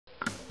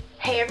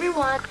Hey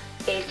everyone,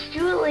 it's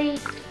Julie,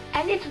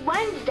 and it's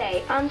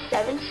Wednesday on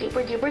 7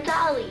 Super Duper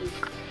Dollies.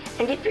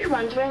 And if you're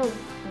wondering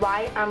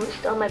why I'm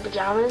still in my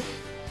pajamas,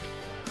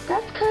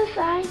 that's because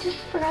I just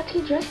forgot to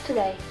get dressed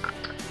today.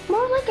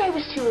 More like I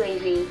was too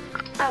lazy.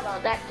 Oh well,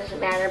 that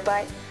doesn't matter,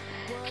 but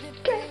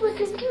guess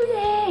what's in 2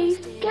 days?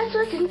 Guess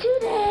what's in 2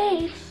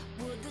 days?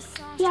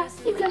 Yeah,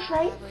 you guessed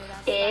right.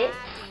 It's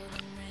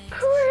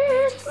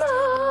Christmas!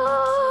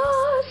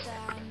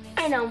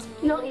 I know,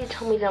 you don't need to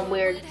tell me that I'm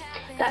weird.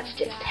 That's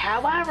just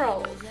how I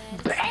roll.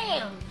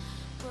 Bam!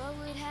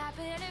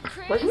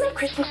 Wasn't my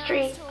Christmas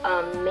tree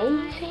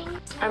amazing?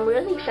 I'm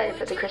really excited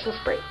for the Christmas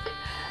break.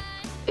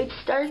 It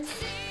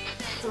starts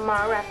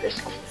tomorrow after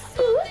school.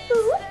 Ooh,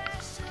 ooh.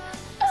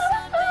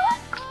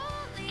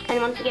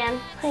 And once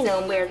again, I know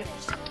I'm weird.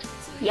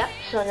 Yep,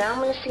 so now I'm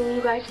going to sing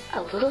you guys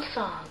a little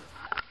song.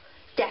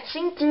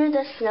 Dashing through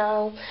the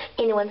snow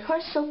in a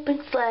one-horse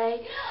open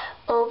sleigh,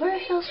 over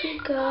hills we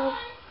go.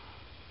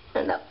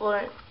 And that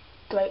weren't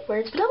the right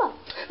words, but oh well.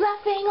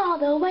 Laughing all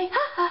the way,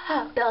 ha ha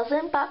ha, bells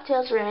and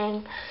bobtails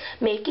ring,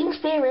 making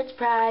spirits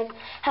bright.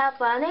 How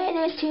fun it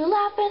is to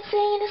laugh and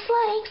sing and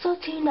sleighing. So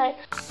tonight,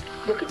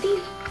 look at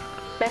these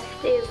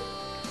festive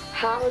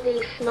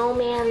holiday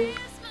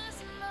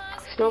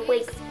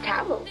snowflake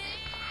towels.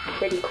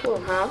 Pretty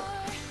cool, huh?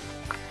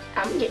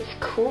 I'm just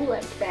cool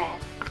like that.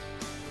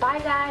 Bye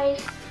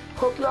guys.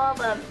 Hope you all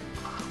have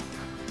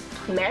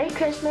a Merry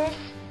Christmas,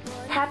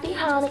 Happy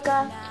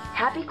Hanukkah,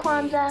 Happy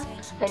Kwanzaa,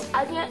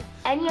 and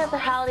any other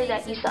holiday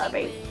that you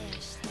celebrate.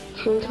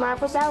 Tune tomorrow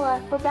for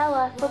Bella, for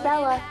Bella, for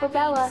Bella, for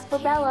Bella, for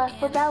Bella,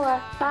 for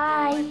Bella.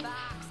 Bye.